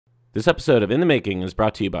This episode of In the Making is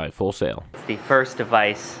brought to you by Full Sail. It's the first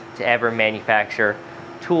device to ever manufacture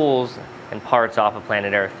tools and parts off of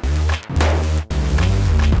planet Earth.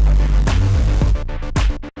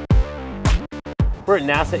 We're at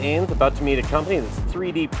NASA Ames, about to meet a company that's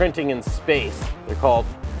 3D printing in space. They're called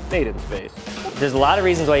Made in Space. There's a lot of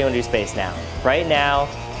reasons why you want to do space now. Right now,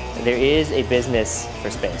 there is a business for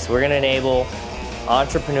space. We're going to enable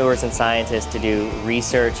entrepreneurs and scientists to do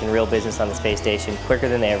research and real business on the space station quicker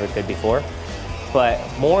than they ever could before. But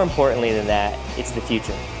more importantly than that, it's the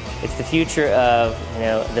future. It's the future of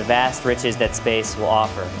the vast riches that space will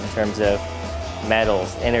offer in terms of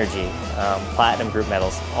metals, energy, platinum group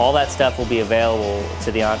metals. All that stuff will be available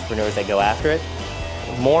to the entrepreneurs that go after it.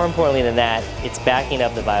 More importantly than that, it's backing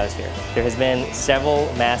up the biosphere. There has been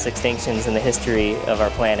several mass extinctions in the history of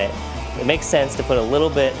our planet. It makes sense to put a little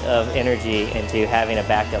bit of energy into having a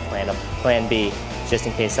backup plan, a plan B, just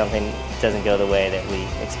in case something doesn't go the way that we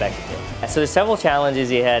expect it to. So there's several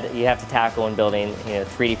challenges you have to tackle in building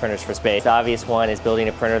 3D printers for space. The obvious one is building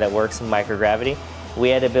a printer that works in microgravity. We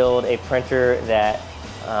had to build a printer that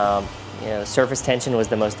surface tension was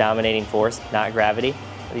the most dominating force, not gravity.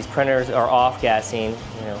 These printers are off-gassing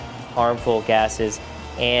harmful gases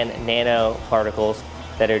and nanoparticles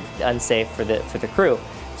that are unsafe for the crew.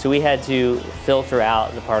 So we had to filter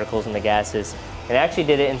out the particles and the gases, and actually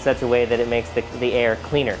did it in such a way that it makes the air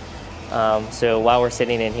cleaner. So while we're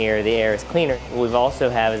sitting in here, the air is cleaner. What we've also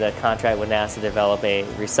have is a contract with NASA to develop a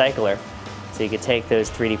recycler, so you could take those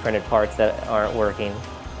 3D printed parts that aren't working,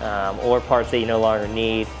 or parts that you no longer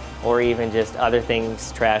need, or even just other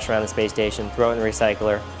things, trash around the space station, throw it in the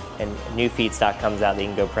recycler, and new feedstock comes out that you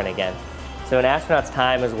can go print again. So an astronaut's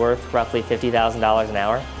time is worth roughly $50,000 an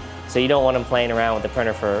hour. So you don't want them playing around with the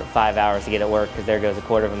printer for 5 hours to get it work, because there goes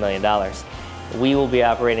 $250,000. We will be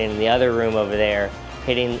operating in the other room over there,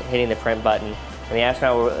 hitting the print button, and the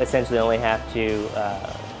astronaut will essentially only have to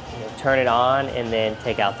turn it on and then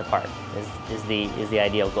take out the part. Is the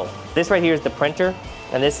ideal goal. This right here is the printer,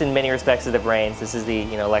 and this in many respects is the brains. This is the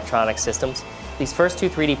electronic systems. These first two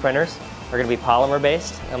 3D printers are going to be polymer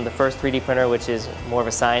based. The first 3D printer, which is more of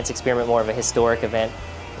a science experiment, more of a historic event,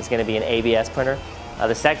 is going to be an ABS printer.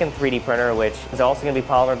 The second 3D printer, which is also going to be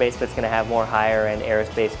polymer based, but it's going to have more higher end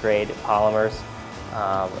aerospace grade polymers,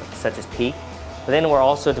 such as PEEK. But then we're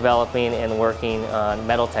also developing and working on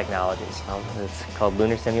metal technologies. It's called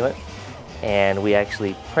lunar simulant, and we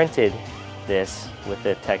actually printed this with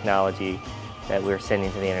the technology that we're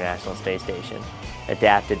sending to the International Space Station,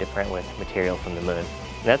 adapted to print with material from the moon.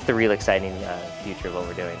 And that's the real exciting future of what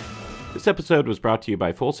we're doing. This episode was brought to you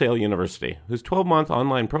by Full Sail University, whose 12-month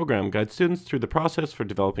online program guides students through the process for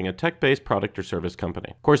developing a tech-based product or service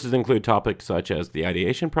company. Courses include topics such as the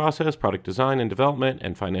ideation process, product design and development,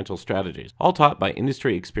 and financial strategies, all taught by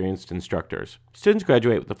industry-experienced instructors. Students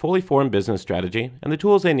graduate with a fully formed business strategy and the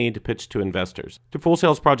tools they need to pitch to investors. Through Full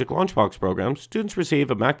Sail's Project Launchbox program, students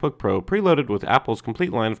receive a MacBook Pro preloaded with Apple's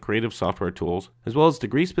complete line of creative software tools, as well as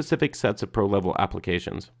degree-specific sets of pro-level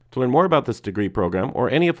applications. To learn more about this degree program or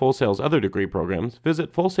any of Full Sail's other degree programs,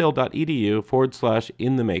 visit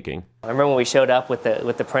fullsail.edu/in-the-making. I remember when we showed up with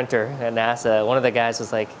the printer at NASA, one of the guys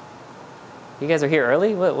was like, "You guys are here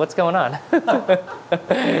early? What's going on?"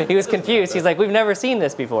 He was confused. He's like, "We've never seen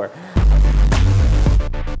this before."